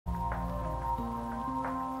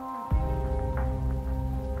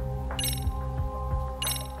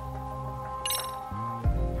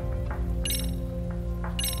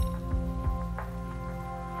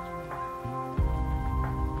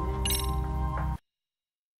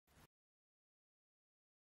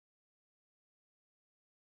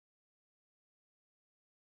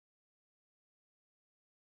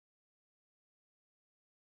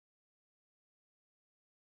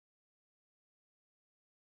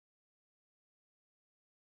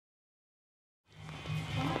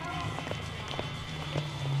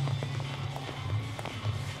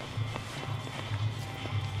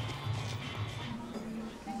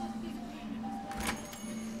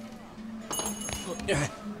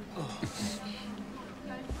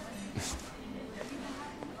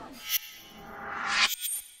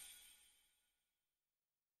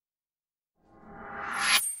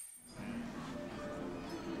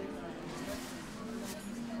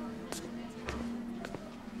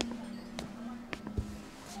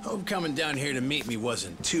Hope coming down here to meet me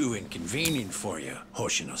wasn't too inconvenient for you,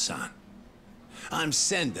 Hoshino-san. I'm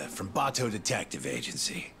Senda from Kaito Detective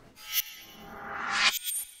Agency.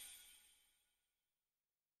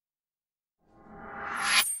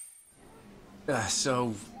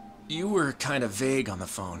 So, you were kind of vague on the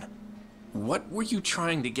phone. What were you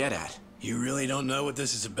trying to get at? You really don't know what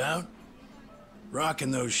this is about?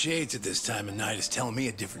 Rocking those shades at this time of night is telling me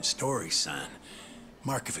a different story, son.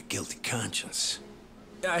 Mark of a guilty conscience.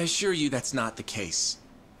 I assure you that's not the case.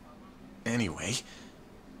 Anyway,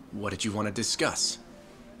 what did you want to discuss?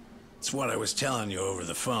 It's what I was telling you over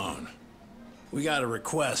the phone. We got a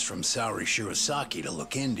request from Saori Shirosaki to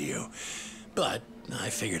look into you, but I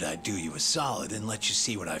figured I'd do you a solid and let you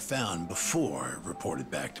see what I found before I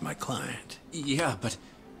reported back to my client. Yeah, but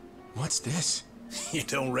what's this? You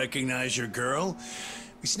don't recognize your girl?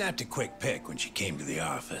 We snapped a quick pic when she came to the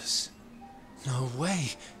office. No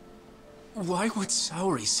way. Why would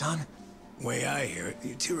Saori-san? Way I hear it,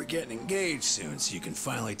 you two are getting engaged soon so you can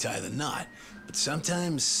finally tie the knot. But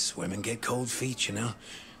sometimes women get cold feet, you know?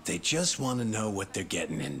 They just want to know what they're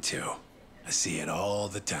getting into. I see it all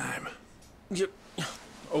the time.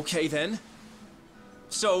 Okay then.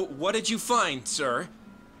 So, what did you find, sir?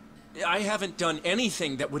 I haven't done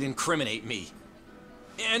anything that would incriminate me.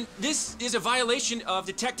 And this is a violation of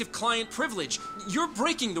detective-client privilege. You're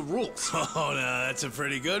breaking the rules. Oh, no, that's a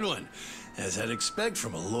pretty good one, as I'd expect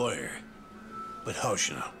from a lawyer. But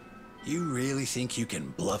Hoshino, you really think you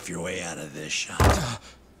can bluff your way out of this shop?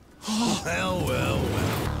 Well.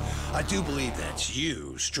 I do believe that's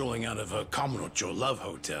you strolling out of a Kamurocho love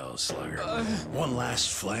hotel, slugger. One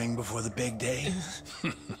last fling before the big day?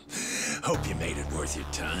 Hope you made it worth your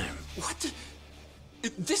time. What?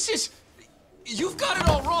 This is... You've got it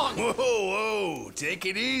all wrong! Whoa, take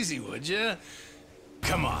it easy, would ya?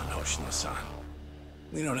 Come on, Hoshino-san.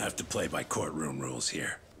 We don't have to play by courtroom rules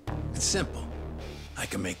here. It's simple. I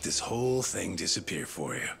can make this whole thing disappear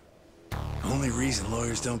for you. Only reason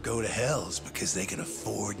lawyers don't go to hell is because they can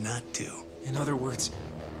afford not to. In other words,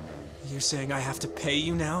 you're saying I have to pay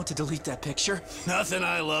you now to delete that picture? Nothing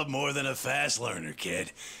I love more than a fast learner,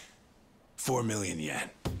 kid. 4 million yen.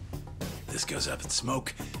 This goes up in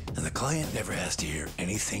smoke, and the client never has to hear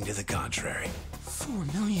anything to the contrary. 4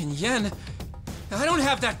 million yen? I don't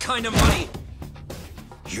have that kind of money!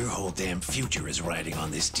 Your whole damn future is riding on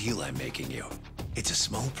this deal I'm making you. It's a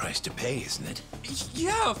small price to pay, isn't it?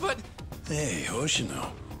 Yeah, but... Hey,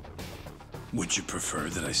 Hoshino. Would you prefer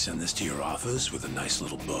that I send this to your office with a nice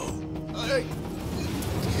little bow?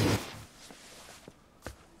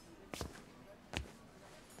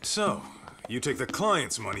 So, you take the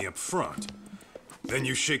client's money up front. Then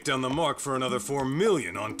you shake down the mark for another 4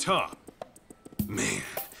 million on top. Man,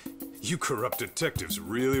 you corrupt detectives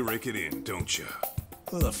really rake it in, don't you?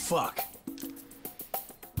 Who the fuck?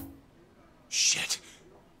 Shit.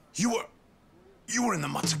 You were in the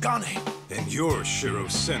Matsugane. And you're Shiro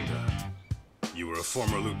Senda. You were a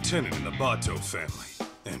former lieutenant in the Bato family.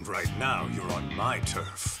 And right now, you're on my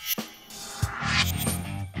turf.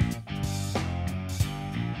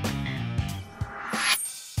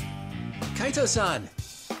 Kaito-san,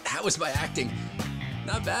 how was my acting?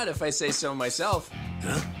 Not bad if I say so myself.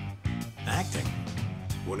 Huh? Acting?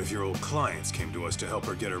 One of your old clients came to us to help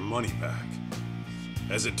her get her money back.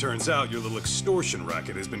 As it turns out, your little extortion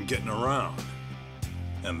racket has been getting around.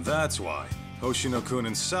 And that's why Hoshino-kun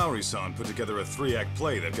and Saori-san put together a 3-act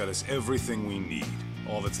play that got us everything we need.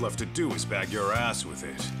 All that's left to do is bag your ass with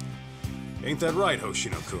it. Ain't that right,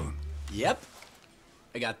 Hoshino-kun? Yep.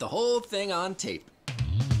 I got the whole thing on tape.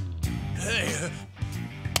 Hey,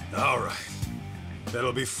 All right.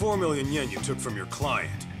 That'll be 4 million yen you took from your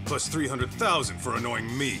client, plus 300,000 for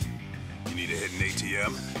annoying me. You need to hit an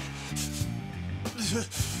ATM?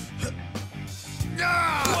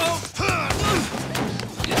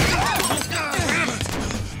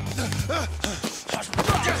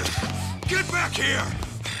 Get back here!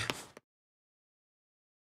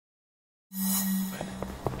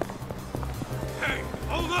 Hey,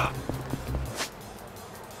 hold up!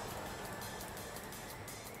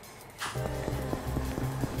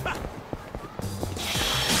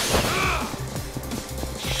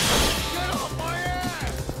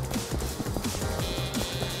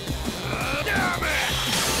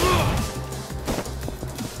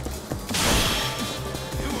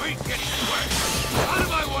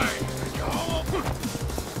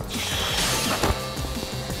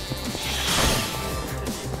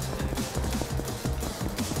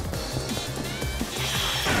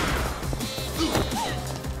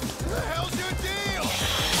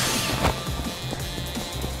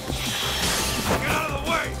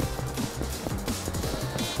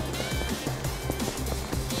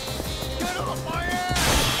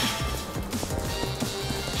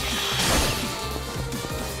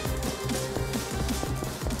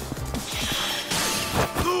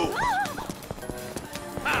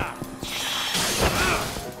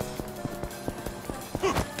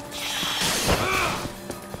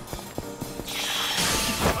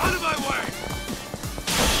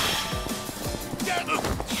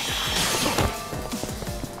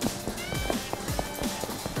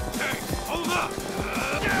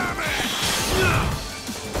 Damn it!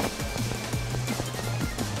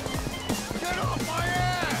 Get off my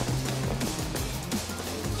ass!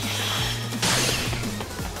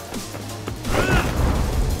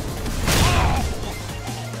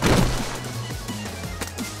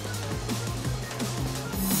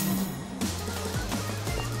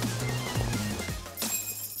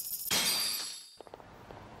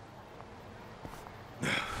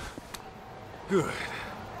 Good.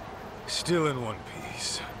 Still in one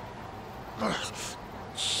piece.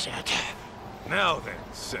 Shit. Now then,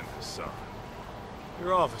 Senda-san.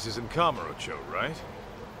 Your office is in Kamurocho, right?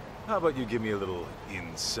 How about you give me a little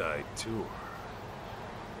inside tour?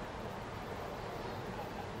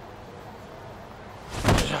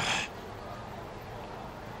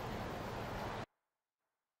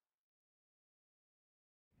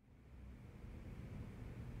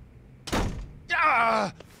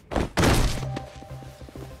 Ah!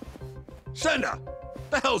 Senda!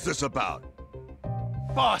 The hell's this about?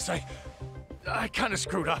 Boss, I kind of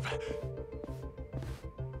screwed up.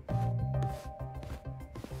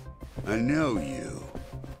 I know you.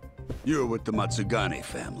 You're with the Matsugane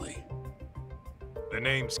family. The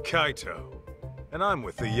name's Kaito, and I'm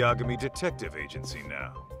with the Yagami Detective Agency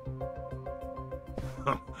now.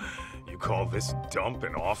 You call this dump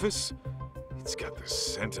an office? It's got the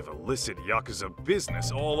scent of illicit Yakuza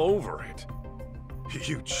business all over it.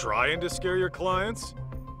 You trying to scare your clients?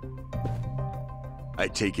 I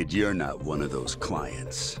take it you're not one of those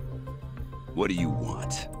clients. What do you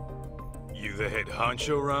want? You the head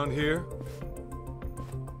honcho around here?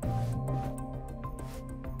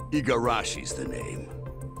 Igarashi's the name.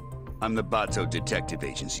 I'm the Bato Detective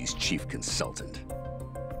Agency's chief consultant.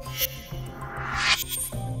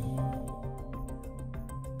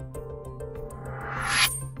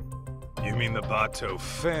 You mean the Bato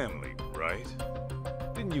family, right?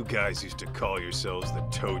 Didn't you guys used to call yourselves the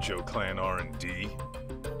Tojo Clan R&D?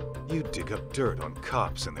 You dig up dirt on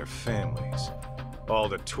cops and their families, all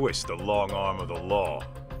to twist the long arm of the law.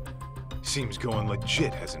 Seems going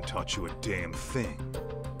legit hasn't taught you a damn thing.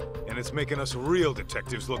 And it's making us real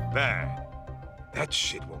detectives look bad. That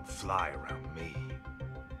shit won't fly around me.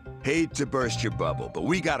 Hate to burst your bubble, but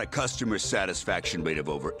we got a customer satisfaction rate of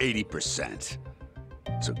over 80%.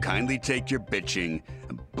 So kindly take your bitching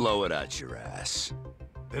and blow it out your ass.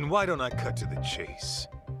 Then why don't I cut to the chase?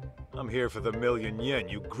 I'm here for the million yen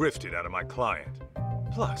you grifted out of my client.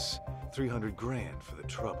 Plus, 300 grand for the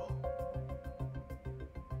trouble.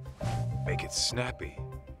 Make it snappy,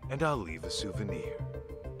 and I'll leave a souvenir.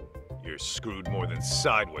 You're screwed more than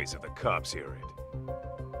sideways if the cops hear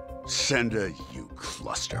it. Senda, you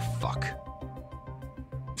clusterfuck.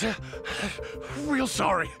 Real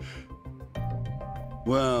sorry.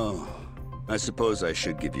 Well, I suppose I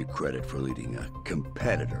should give you credit for leading a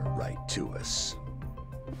competitor right to us.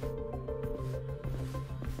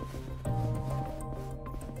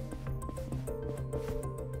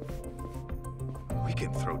 We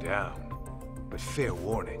can throw down, but fair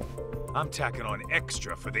warning, I'm tacking on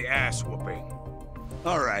extra for the ass whooping.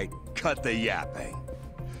 All right, cut the yapping.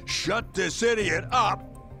 Shut this idiot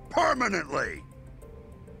up permanently!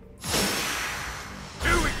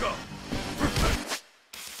 Here we go!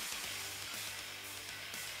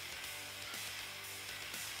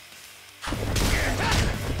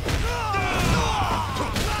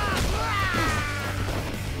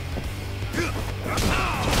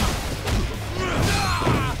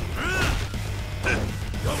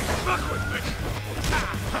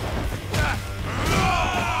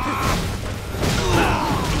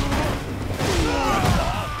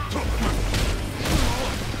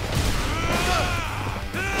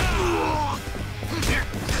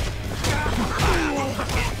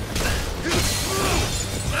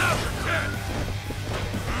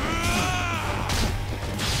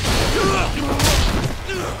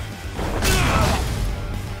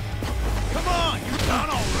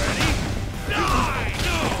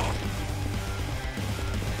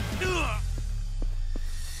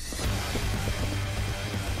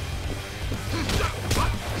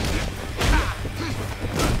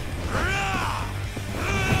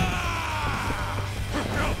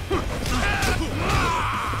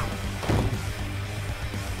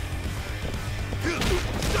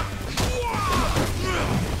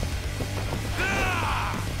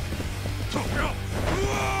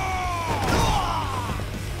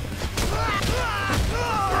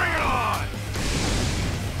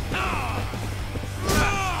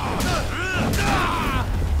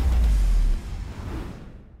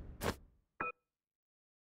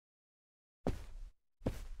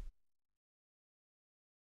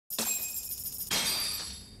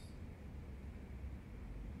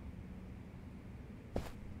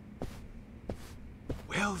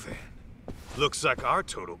 Well then, looks like our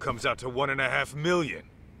total comes out to 1.5 million.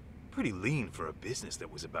 Pretty lean for a business that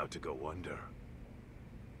was about to go under.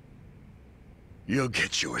 You'll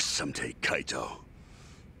get yours someday, Kaito.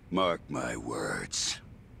 Mark my words.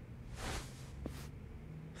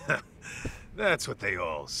 That's what they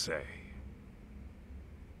all say.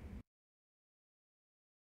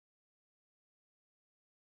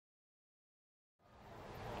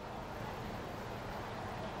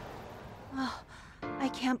 Oh, I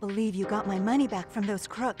can't believe you got my money back from those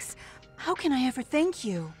crooks. How can I ever thank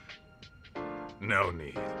you? No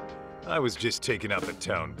need. I was just taking out the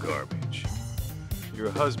town garbage.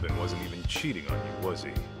 Your husband wasn't even cheating on you, was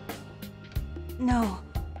he? No,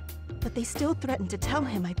 but they still threatened to tell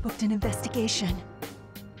him I booked an investigation.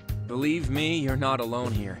 Believe me, you're not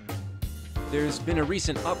alone here. There's been a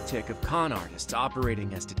recent uptick of con artists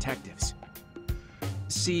operating as detectives.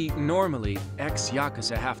 See, normally,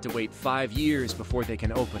 ex-Yakuza have to wait 5 years before they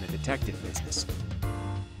can open a detective business.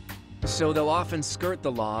 So they'll often skirt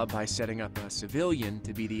the law by setting up a civilian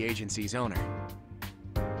to be the agency's owner.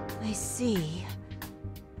 I see.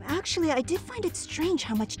 Actually, I did find it strange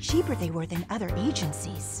how much cheaper they were than other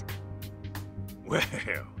agencies. Well,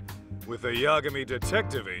 with the Yagami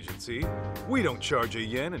Detective Agency, we don't charge a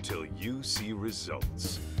yen until you see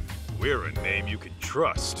results. We're a name you can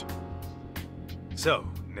trust. So,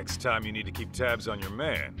 next time you need to keep tabs on your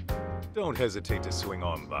man, don't hesitate to swing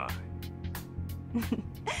on by.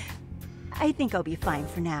 I think I'll be fine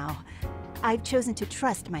for now. I've chosen to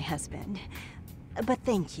trust my husband. But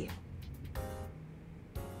thank you.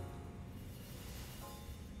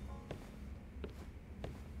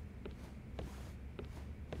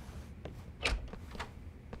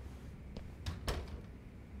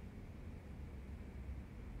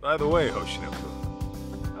 By the way,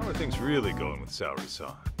 Hoshino-kun, how are things really going with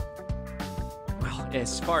Saori-san? Well,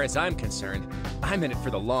 as far as I'm concerned, I'm in it for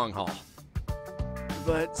the long haul.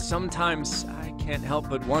 But sometimes I can't help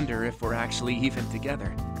but wonder if we're actually even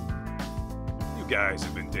together. You guys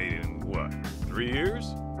have been dating, what, 3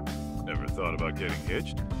 years? Never thought about getting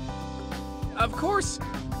hitched? Of course!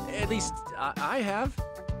 At least, I have.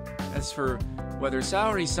 As for whether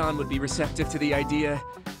Saori-san would be receptive to the idea...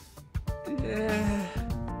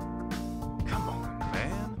 Come on,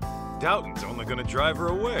 man. Doubting's only gonna drive her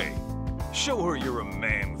away. Show her you're a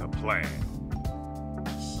man with a plan.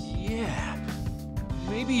 Yeah.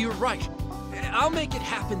 Maybe you're right. I'll make it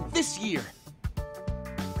happen this year.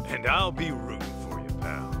 And I'll be rooting for you,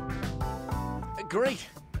 pal. Great.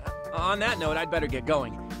 On that note, I'd better get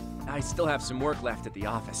going. I still have some work left at the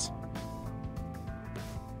office.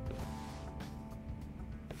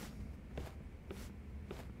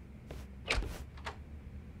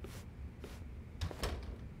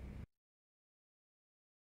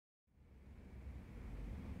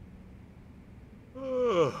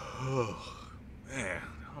 Man,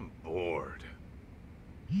 I'm bored.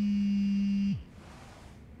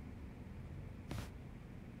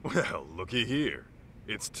 Well, looky here.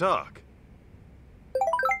 It's talk.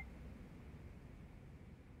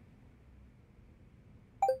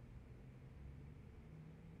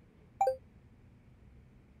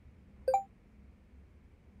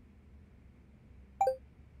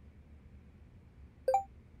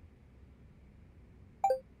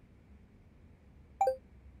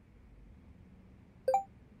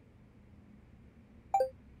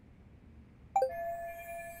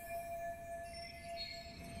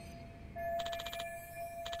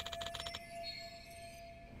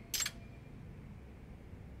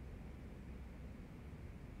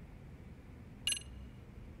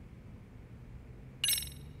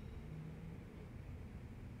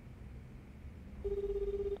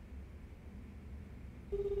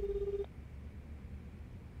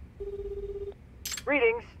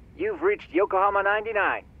 Greetings. You've reached Yokohama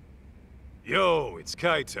 99. Yo, it's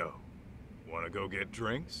Kaito. Wanna go get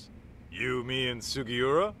drinks? You, me, and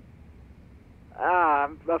Sugiura?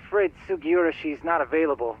 I'm afraid Sugiura, she's not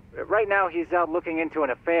available. Right now, he's out looking into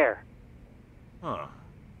an affair. Huh.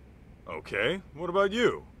 Okay, what about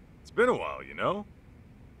you? It's been a while, you know?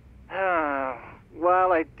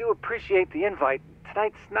 Well, I do appreciate the invite.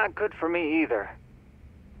 Tonight's not good for me either.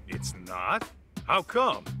 It's not? How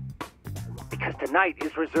come? Because tonight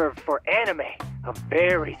is reserved for anime, a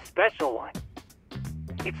very special one.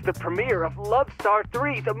 It's the premiere of Love Star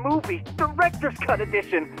 3, the movie, Director's Cut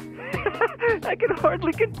Edition. I can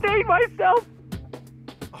hardly contain myself.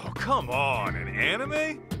 Oh, come on, an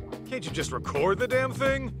anime? Can't you just record the damn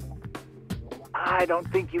thing? I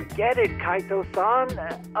don't think you get it, Kaito-san.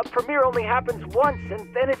 A premiere only happens once,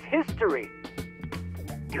 and then it's history.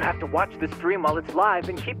 You have to watch the stream while it's live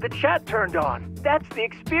and keep the chat turned on. That's the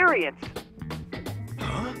experience.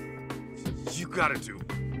 Huh? gotta do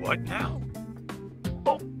what now?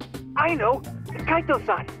 Oh, I know.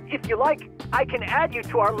 Kaito-san, if you like, I can add you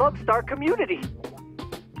to our Love Star community.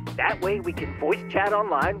 That way we can voice chat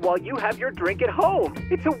online while you have your drink at home.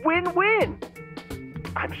 It's a win-win.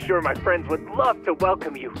 I'm sure my friends would love to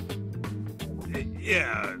welcome you.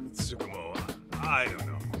 Yeah, Tsukumo, I don't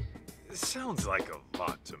know. It sounds like a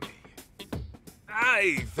lot to me.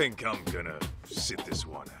 I think I'm gonna sit this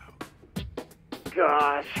one out.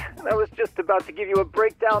 Gosh, I was just about to give you a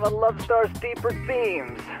breakdown on Love Star's deeper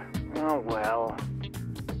themes. Oh well.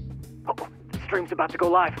 Oh, the stream's about to go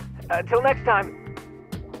live. Until next time.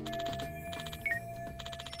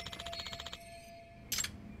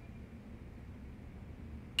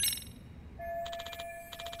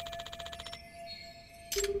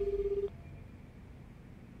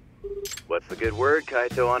 What's the good word,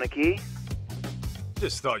 Kaito Aniki?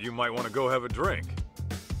 Just thought you might want to go have a drink.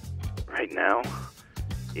 Right now?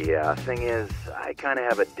 Yeah, thing is, I kind of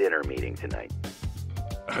have a dinner meeting tonight.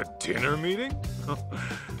 A dinner meeting?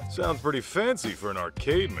 Sounds pretty fancy for an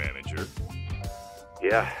arcade manager.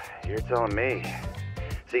 Yeah, you're telling me.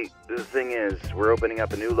 See, the thing is, we're opening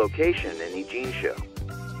up a new location in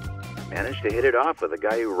Ijincho. Managed to hit it off with a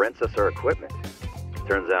guy who rents us our equipment.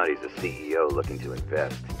 Turns out he's a CEO looking to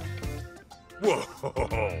invest. Whoa!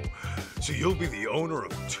 So you'll be the owner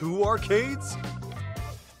of 2 arcades?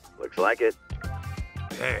 Looks like it.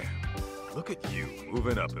 Damn, look at you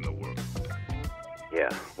moving up in the world.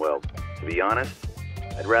 Yeah, well, to be honest,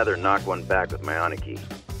 I'd rather knock one back with my Aniki.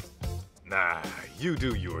 Nah, you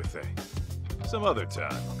do your thing. Some other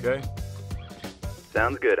time, okay?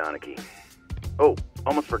 Sounds good, Aniki. Oh,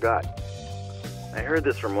 almost forgot. I heard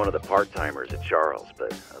this from one of the part-timers at Charles,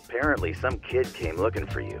 but apparently some kid came looking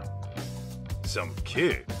for you. Some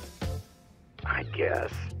kid? I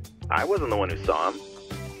guess. I wasn't the one who saw him.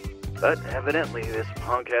 But evidently this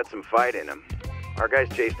punk had some fight in him. Our guys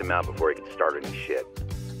chased him out before he could start any shit.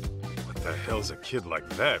 What the hell's a kid like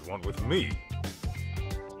that want with me?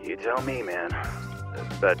 You tell me, man.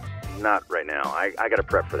 But not right now. I gotta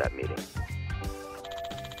prep for that meeting.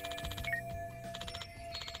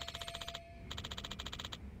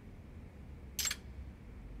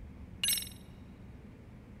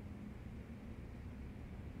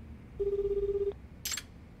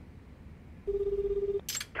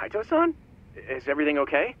 Kaito-san? Is everything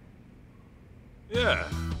okay? Yeah,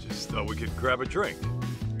 just thought we could grab a drink.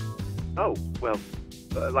 Oh, well,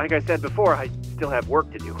 like I said before, I still have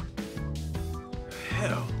work to do.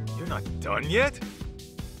 Hell, you're not done yet?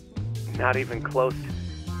 Not even close.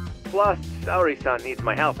 Plus, Saori-san needs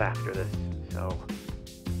my help after this, so...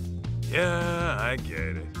 Yeah, I get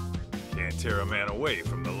it. Can't tear a man away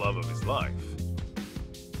from the love of his life.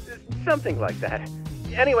 Something like that.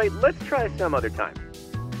 Anyway, let's try some other time.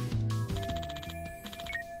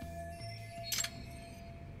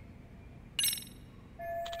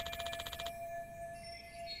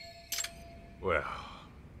 Well,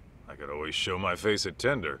 I could always show my face at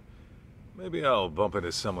Tender. Maybe I'll bump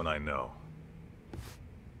into someone I know.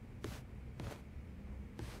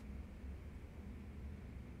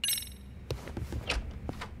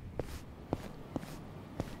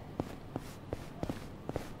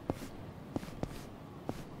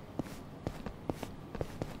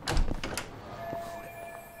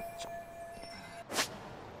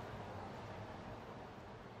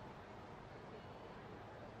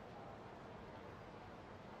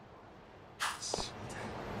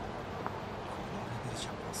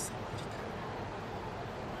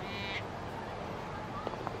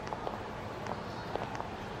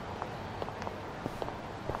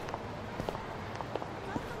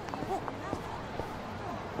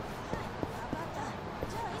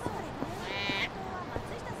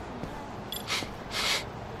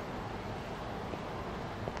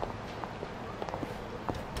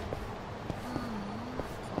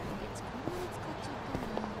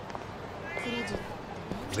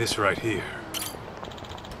 This right here.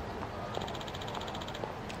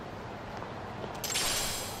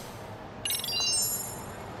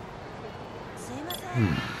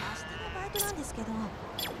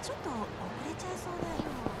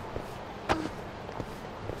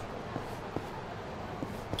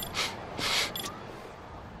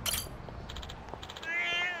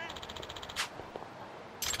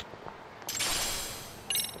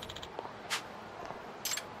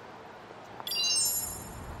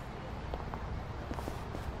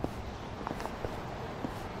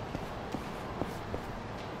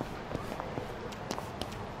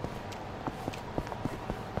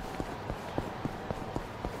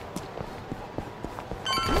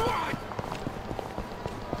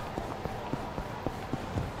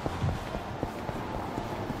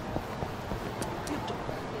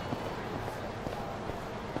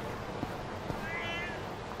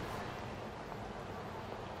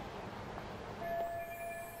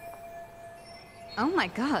 Oh my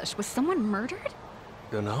gosh, was someone murdered?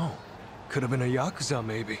 Dunno. Could have been a Yakuza,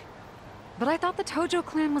 maybe. But I thought the Tojo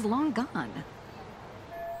clan was long gone.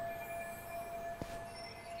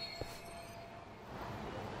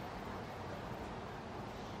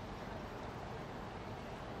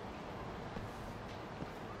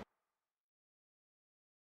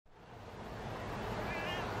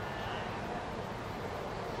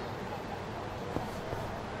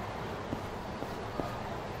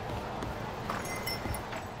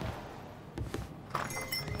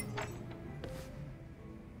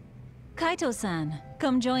 Kaito-san,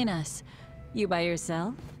 come join us. You by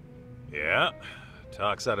yourself? Yeah.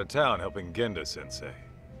 Talk's out of town helping Genda-sensei.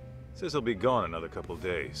 Says he'll be gone another couple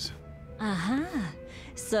days. Uh-huh.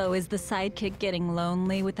 So is the sidekick getting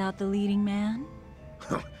lonely without the leading man?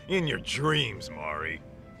 In your dreams, Mari.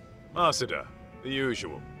 Masada, the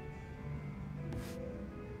usual.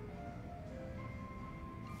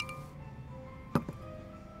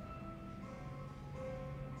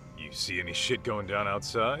 You see any shit going down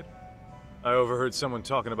outside? I overheard someone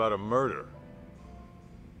talking about a murder.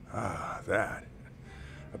 Ah, that.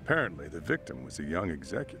 Apparently, the victim was a young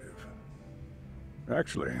executive.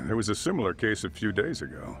 Actually, there was a similar case a few days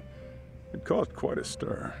ago. It caused quite a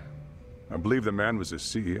stir. I believe the man was a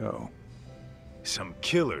CEO. Some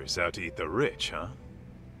killers out to eat the rich, huh?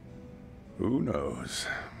 Who knows?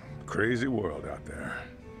 Crazy world out there.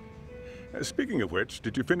 Speaking of which,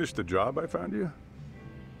 did you finish the job I found you?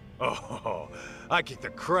 Oh, I kicked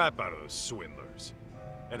the crap out of those swindlers.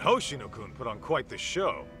 And Hoshino-kun put on quite the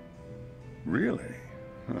show. Really?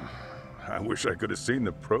 I wish I could have seen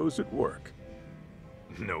the pros at work.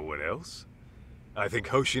 Know what else? I think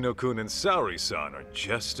Hoshino-kun and Saori-san are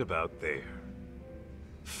just about there.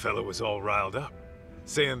 Fella was all riled up,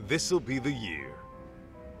 saying this'll be the year.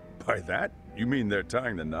 By that, you mean they're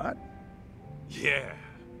tying the knot? Yeah.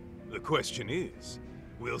 The question is,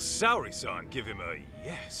 will Saori-san give him a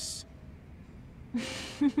yes?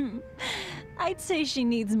 I'd say she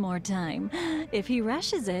needs more time. If he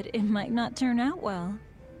rushes it, it might not turn out well.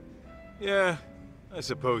 Yeah, I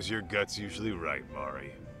suppose your gut's usually right,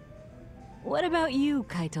 Mari. What about you,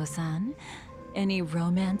 Kaito-san? Any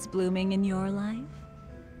romance blooming in your life?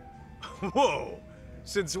 Whoa!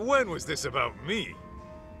 Since when was this about me?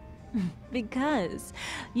 Because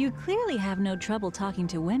you clearly have no trouble talking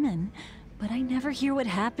to women, but I never hear what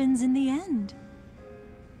happens in the end.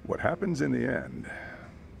 What happens in the end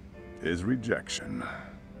is rejection.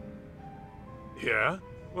 Yeah?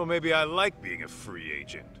 Well, maybe I like being a free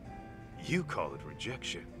agent. You call it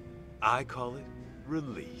rejection. I call it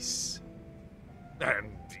release.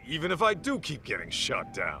 And even if I do keep getting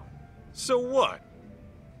shot down, so what?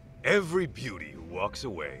 Every beauty who walks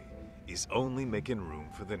away is only making room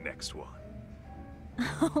for the next one.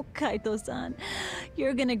 Oh, Kaito-san,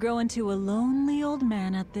 you're gonna grow into a lonely old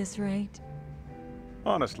man at this rate.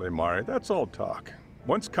 Honestly, Mari, that's all talk.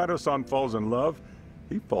 Once Kaito-san falls in love,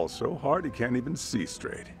 he falls so hard he can't even see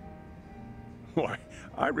straight. Why,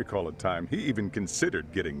 I recall a time he even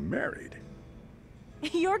considered getting married.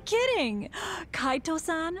 You're kidding!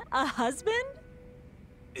 Kaito-san, a husband?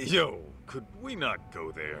 Yo, could we not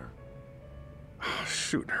go there? Oh,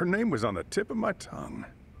 shoot, her name was on the tip of my tongue.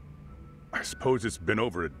 I suppose it's been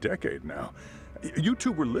over a decade now. You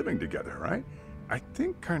two were living together, right? I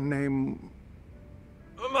think her name...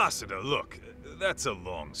 Masada, look, that's a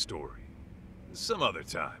long story. Some other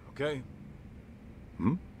time, okay?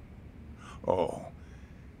 Hmm? Oh.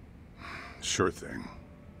 Sure thing.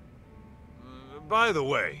 By the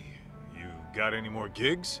way, you got any more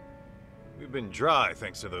gigs? We've been dry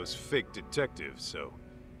thanks to those fake detectives, so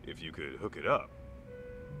if you could hook it up.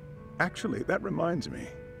 Actually, that reminds me.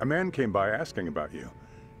 A man came by asking about you.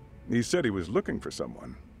 He said he was looking for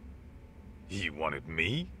someone. He wanted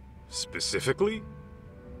me? Specifically?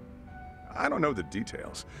 I don't know the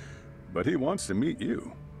details, but he wants to meet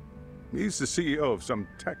you. He's the CEO of some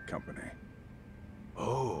tech company.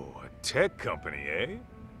 Oh, a tech company, eh?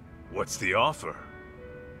 What's the offer?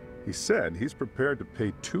 He said he's prepared to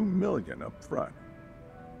pay $2 million up front.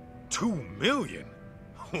 $2 million?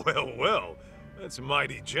 Well, well, that's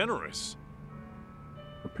mighty generous.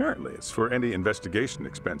 Apparently, it's for any investigation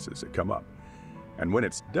expenses that come up. And when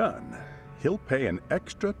it's done, he'll pay an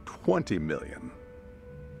extra $20 million.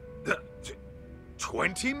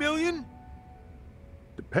 20 million?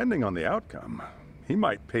 Depending on the outcome, he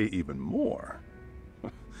might pay even more.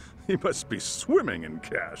 He must be swimming in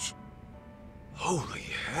cash. Holy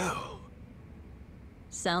hell.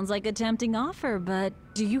 Sounds like a tempting offer, but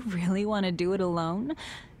do you really want to do it alone?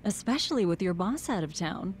 Especially with your boss out of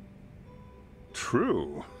town.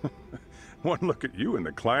 True. One look at you and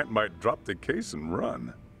the client might drop the case and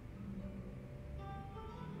run.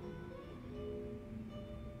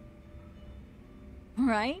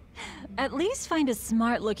 Right? At least find a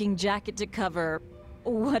smart-looking jacket to cover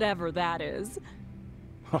whatever that is.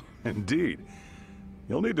 Indeed.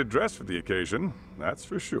 You'll need to dress for the occasion, that's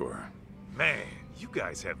for sure. Man, you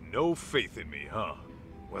guys have no faith in me, huh?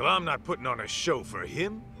 Well, I'm not putting on a show for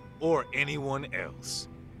him or anyone else.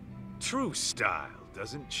 True style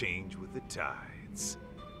doesn't change with the tides.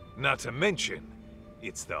 Not to mention,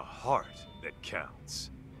 it's the heart that counts.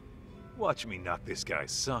 Watch me knock this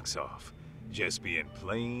guy's socks off, just being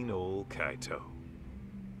plain old Kaito.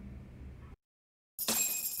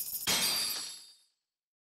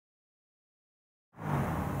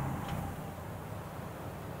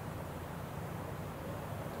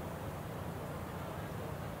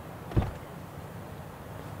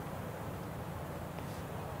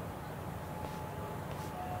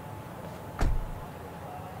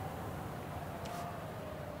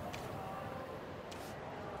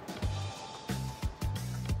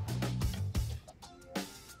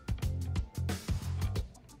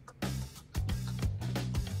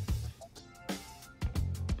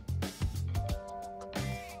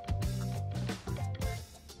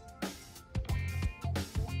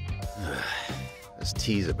 This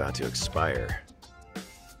tea's about to expire.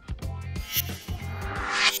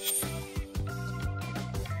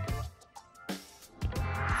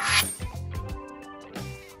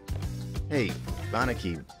 Hey,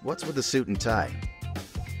 Banaki, what's with the suit and tie?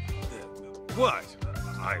 What?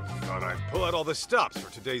 I thought I'd pull out all the stops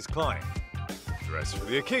for today's client. Dress for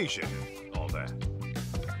the occasion, all that.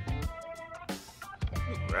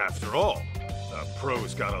 After all, the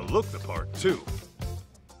pro's gotta look the part, too.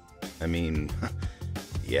 I mean,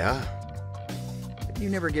 yeah. But you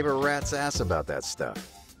never give a rat's ass about that stuff.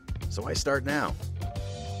 So I start now.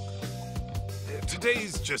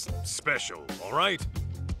 Today's just special, all right?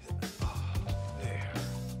 There.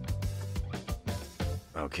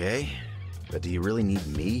 Okay, but do you really need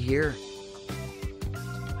me here?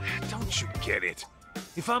 Don't you get it?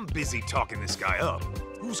 If I'm busy talking this guy up,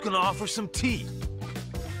 who's gonna offer some tea?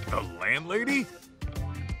 The landlady?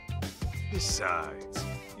 Besides,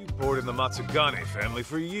 you bored in the Matsugane family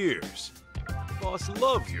for years. The boss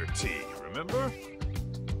loved your tea, remember?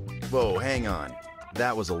 Whoa, hang on.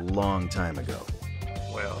 That was a long time ago.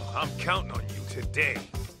 Well, I'm counting on you today.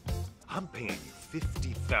 I'm paying you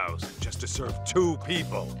 $50,000 just to serve 2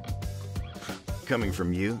 people. Coming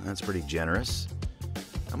from you, that's pretty generous.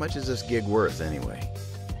 How much is this gig worth, anyway?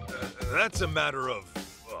 That's a matter of,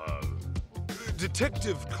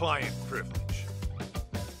 detective-client privilege.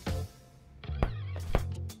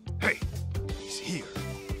 Hey, he's here.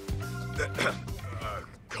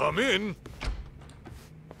 Come in.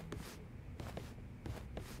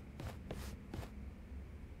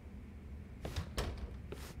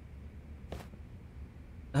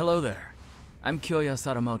 Hello there. I'm Kyoya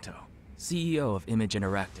Sadamoto, CEO of Image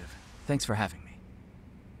Interactive. Thanks for having me.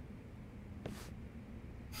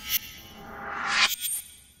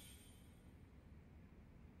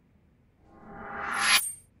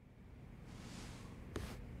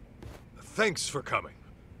 Thanks for coming.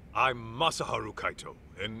 I'm Masaharu Kaito,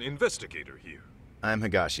 an investigator here. I'm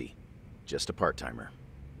Higashi, just a part-timer.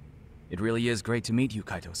 It really is great to meet you,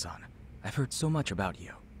 Kaito-san. I've heard so much about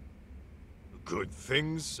you. Good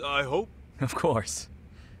things, I hope? Of course.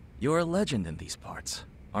 You're a legend in these parts,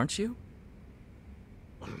 aren't you?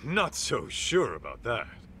 I'm not so sure about that.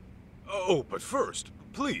 Oh, but first,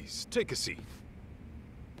 please, take a seat.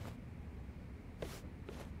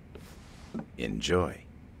 Enjoy.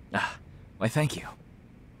 Ah, why thank you.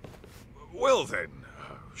 Well then,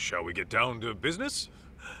 shall we get down to business?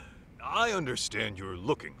 I understand you're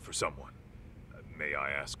looking for someone. May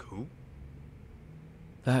I ask who?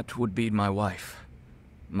 That would be my wife.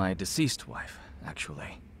 My deceased wife,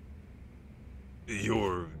 actually.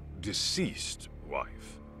 Your deceased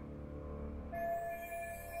wife?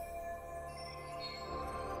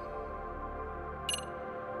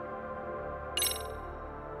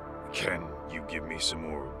 Can you give me some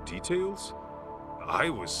more details? I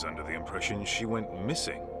was under the impression she went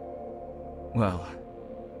missing. Well,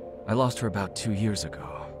 I lost her about 2 years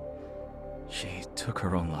ago. She took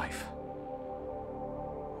her own life.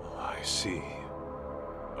 I see.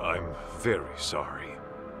 I'm very sorry.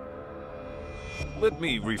 Let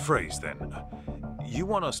me rephrase then. You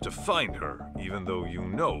want us to find her, even though you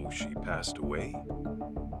know she passed away?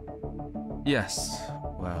 Yes,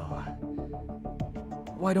 well...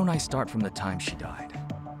 Why don't I start from the time she died?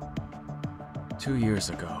 2 years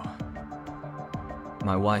ago,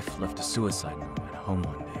 my wife left a suicide note at home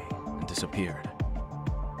one day and disappeared.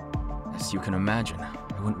 As you can imagine,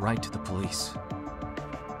 I went right to the police.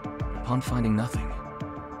 Upon finding nothing,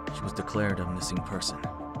 she was declared a missing person.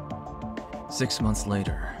 6 months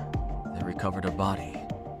later, they recovered a body,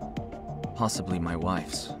 possibly my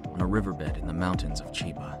wife's, on a riverbed in the mountains of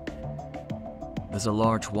Chiba. There's a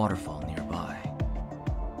large waterfall nearby,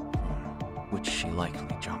 from which she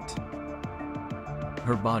likely jumped.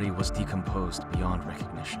 Her body was decomposed beyond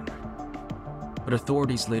recognition, but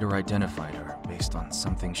authorities later identified her based on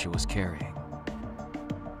something she was carrying.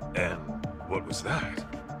 And what was that?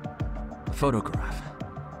 A photograph.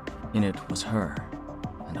 In it was her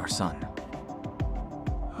and our son.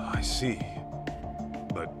 I see.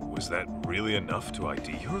 But was that really enough to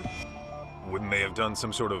ID her? Wouldn't they have done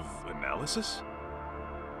some sort of analysis?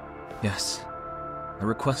 Yes. I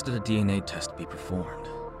requested a DNA test be performed.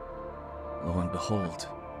 Lo and behold,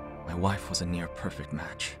 my wife was a near-perfect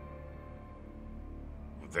match.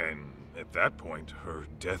 Then, at that point, her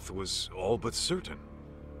death was all but certain.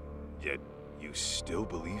 Yet, you still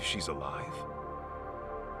believe she's alive?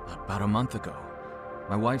 About a month ago,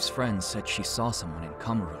 my wife's friend said she saw someone in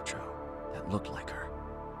Kamurocho that looked like her.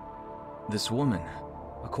 This woman,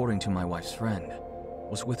 according to my wife's friend,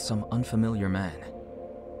 was with some unfamiliar man.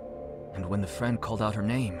 And when the friend called out her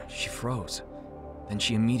name, she froze. Then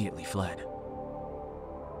she immediately fled.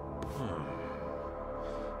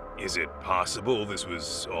 Is it possible this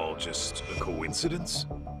was all just a coincidence?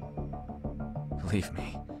 Believe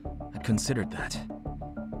me, I'd considered that.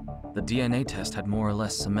 The DNA test had more or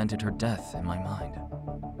less cemented her death in my mind.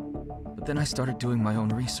 But then I started doing my own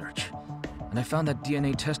research, and I found that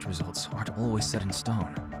DNA test results aren't always set in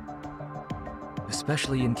stone.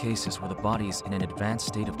 Especially in cases where the body is in an advanced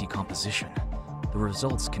state of decomposition, the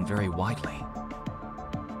results can vary widely.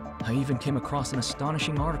 I even came across an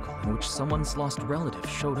astonishing article in which someone's lost relative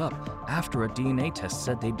showed up after a DNA test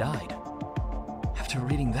said they died. After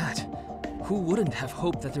reading that, who wouldn't have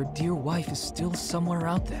hoped that their dear wife is still somewhere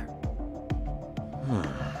out there?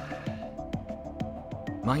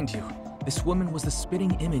 Mind you, this woman was the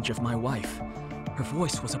spitting image of my wife. Her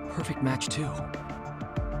voice was a perfect match too.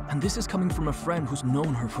 And this is coming from a friend who's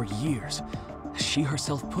known her for years. As she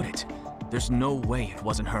herself put it, there's no way it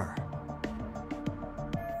wasn't her.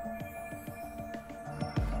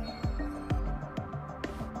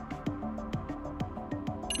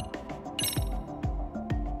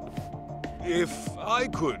 If I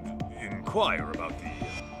could inquire about the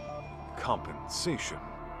compensation.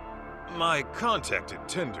 My contacted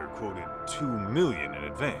tender quoted $2 million in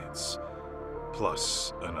advance,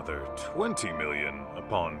 plus another $20 million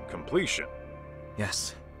upon completion.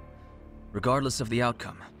 Yes. Regardless of the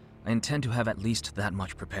outcome, I intend to have at least that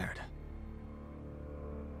much prepared.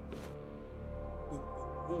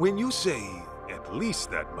 When you say at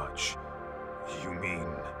least that much, you mean...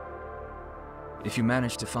 If you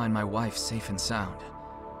manage to find my wife safe and sound,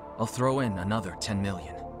 I'll throw in another 10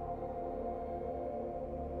 million.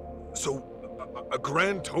 So, a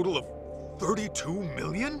grand total of 32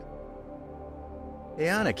 million? Hey,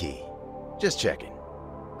 Aniki. Just checking.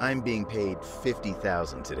 I'm being paid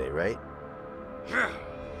 50,000 today, right? Yeah,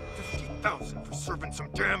 50,000 for serving some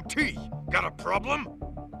damn tea. Got a problem?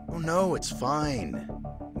 Oh no, it's fine.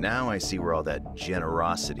 Now I see where all that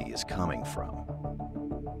generosity is coming from.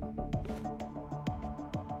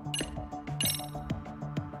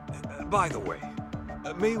 By the way,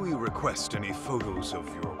 may we request any photos of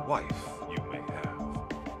your wife you may have?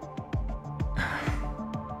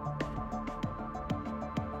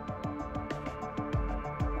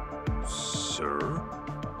 Sir?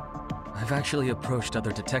 I've actually approached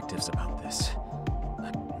other detectives about this,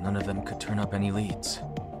 but none of them could turn up any leads.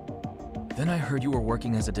 Then I heard you were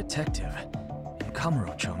working as a detective, in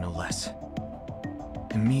Kamurocho no less.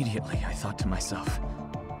 Immediately I thought to myself,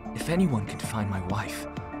 if anyone can find my wife,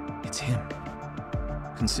 it's him.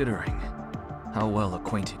 Considering how well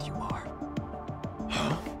acquainted you are.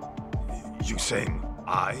 Huh? You saying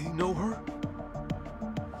I know her?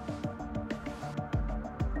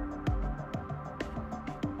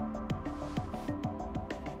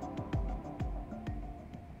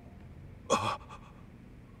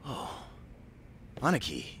 Oh.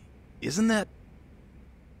 Aniki, isn't that...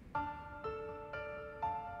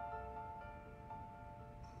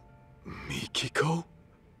 Mikiko?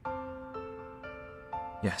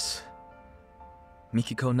 Yes.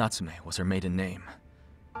 Mikiko Natsume was her maiden name.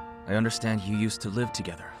 I understand you used to live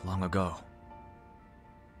together long ago.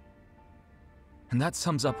 And that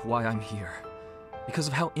sums up why I'm here. Because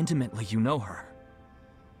of how intimately you know her.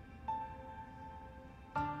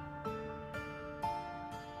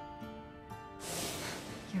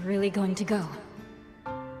 You're really going to go?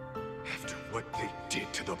 After what they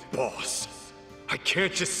did to the boss, I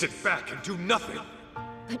can't just sit back and do nothing.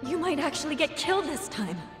 But you might actually get killed this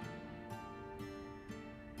time.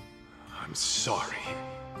 I'm sorry.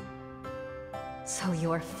 So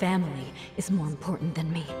your family is more important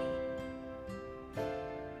than me.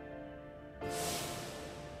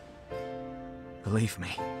 Believe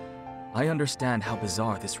me, I understand how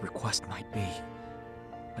bizarre this request might be.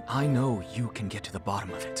 But I know you can get to the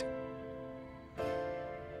bottom of it.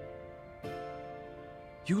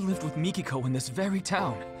 You lived with Mikiko in this very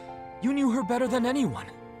town. You knew her better than anyone.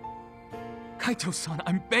 Kaito-san,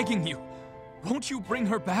 I'm begging you. Won't you bring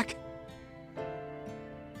her back?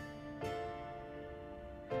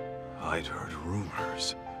 I'd heard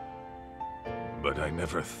rumors, but I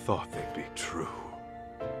never thought they'd be true.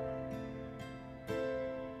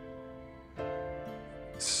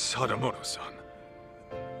 Sadamoto-san,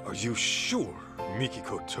 are you sure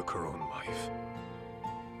Mikiko took her own life?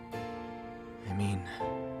 I mean,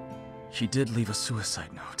 she did leave a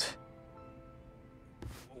suicide note.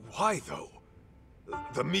 Why, though?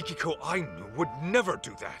 The Mikiko I knew would never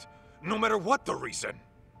do that, no matter what the reason.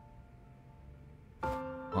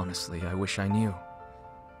 Honestly, I wish I knew.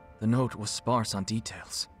 The note was sparse on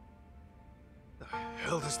details. The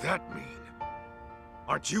hell does that mean?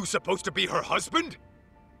 Aren't you supposed to be her husband?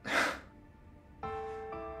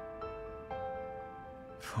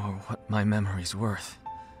 For what my memory's worth,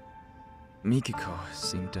 Mikiko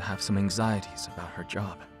seemed to have some anxieties about her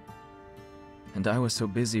job. And I was so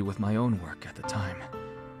busy with my own work at the time,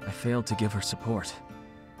 I failed to give her support.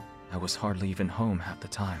 I was hardly even home half the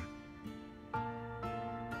time.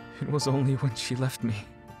 It was only when she left me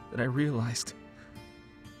that I realized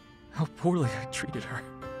how poorly I treated her.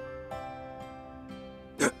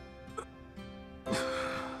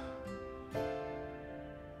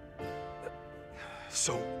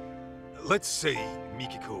 So, let's say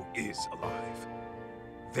Mikiko is alive.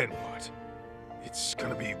 Then what? It's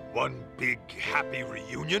gonna be one big happy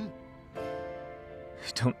reunion? I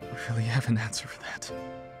don't really have an answer for that.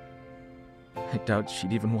 I doubt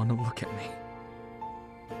she'd even want to look at me.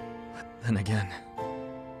 But then again,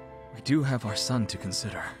 we do have our son to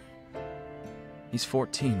consider. He's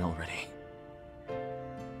 14 already.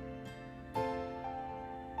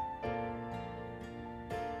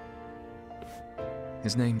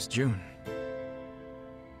 His name's June.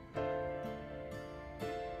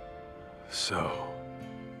 So,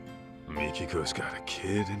 Mikiko's got a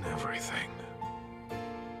kid and everything.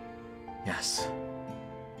 Yes.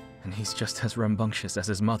 And he's just as rambunctious as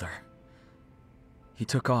his mother. He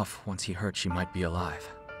took off once he heard she might be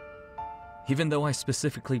alive. Even though I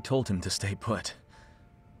specifically told him to stay put.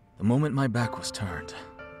 The moment my back was turned,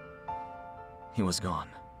 he was gone.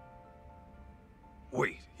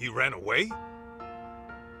 Wait, he ran away?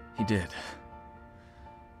 He did.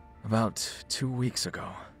 About 2 weeks ago.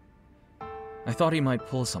 I thought he might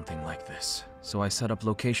pull something like this, so I set up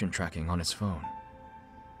location tracking on his phone.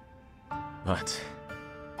 But,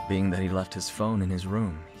 being that he left his phone in his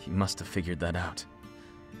room, he must have figured that out.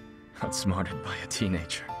 Outsmarted by a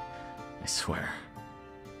teenager, I swear.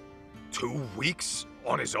 2 weeks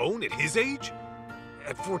on his own at his age?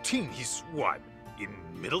 At 14, he's what, in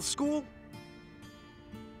middle school?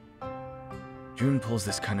 June pulls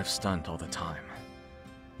this kind of stunt all the time.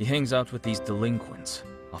 He hangs out with these delinquents,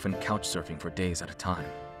 often couch surfing for days at a time.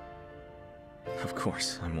 Of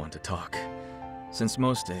course, I'm one to talk. Since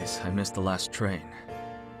most days, I miss the last train.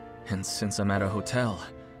 And since I'm at a hotel,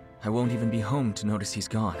 I won't even be home to notice he's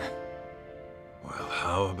gone. Well,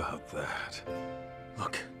 how about that?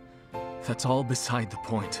 Look, that's all beside the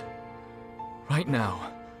point. Right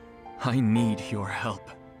now, I need your help.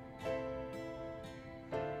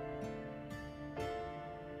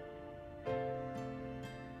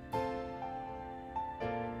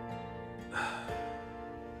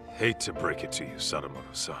 Hate to break it to you,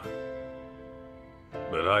 Sadamoto-san,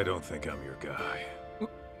 but I don't think I'm your guy.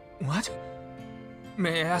 What?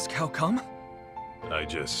 May I ask how come? I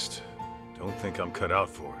just don't think I'm cut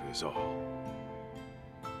out for it, is all.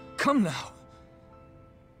 Come now.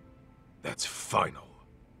 That's final.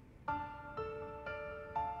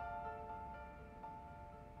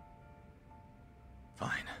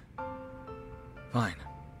 Fine. Fine.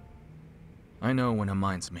 I know when a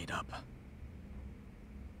mind's made up.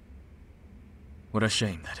 What a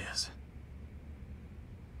shame that is.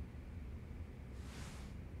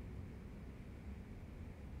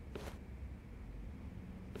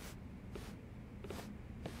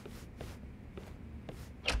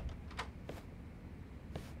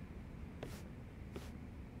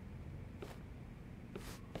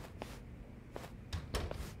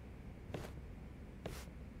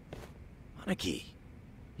 Aniki,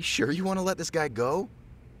 you sure you want to let this guy go?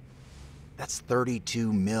 That's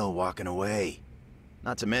 32 mil walking away.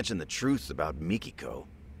 Not to mention the truth about Mikiko.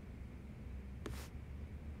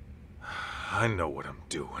 I know what I'm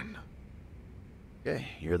doing. Okay,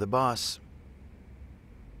 you're the boss.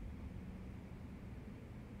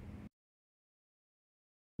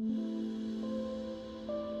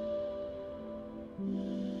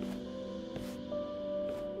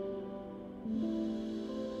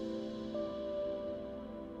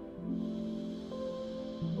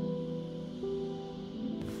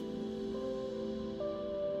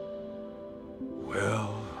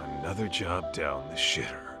 Well, another job down the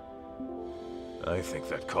shitter. I think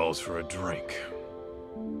that calls for a drink.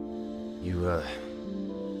 You,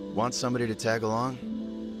 want somebody to tag along?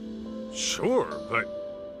 Sure, but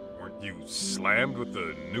weren't you slammed with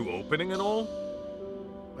the new opening and all?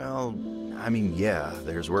 Well, I mean, yeah,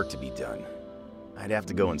 there's work to be done. I'd have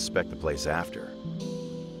to go inspect the place after.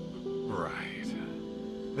 Right.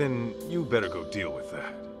 Then you better go deal with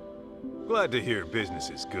that. Glad to hear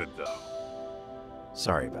business is good, though.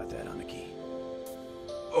 Sorry about that, Aniki.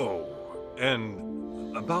 Oh,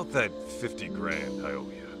 and about that 50 grand I owe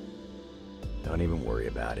you. Don't even worry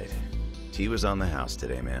about it. Tea was on the house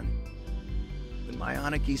today, man. When my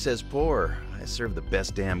Aniki says pour, I serve the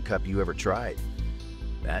best damn cup you ever tried.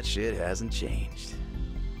 That shit hasn't changed.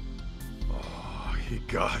 Oh,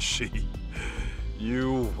 Higashi.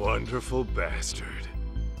 You wonderful bastard.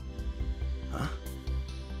 Huh?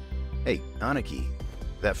 Hey, Aniki,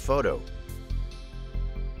 that photo.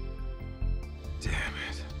 Damn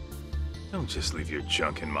it. Don't just leave your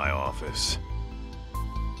junk in my office.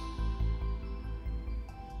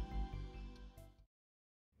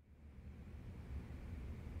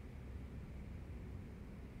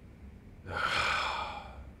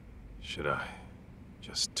 Should I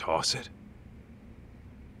just toss it?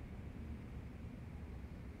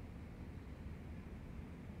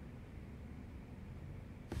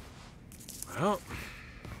 Well,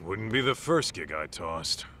 wouldn't be the first gig I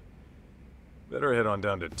tossed. Better head on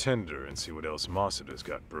down to Tender and see what else Masada's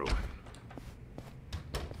got brewing.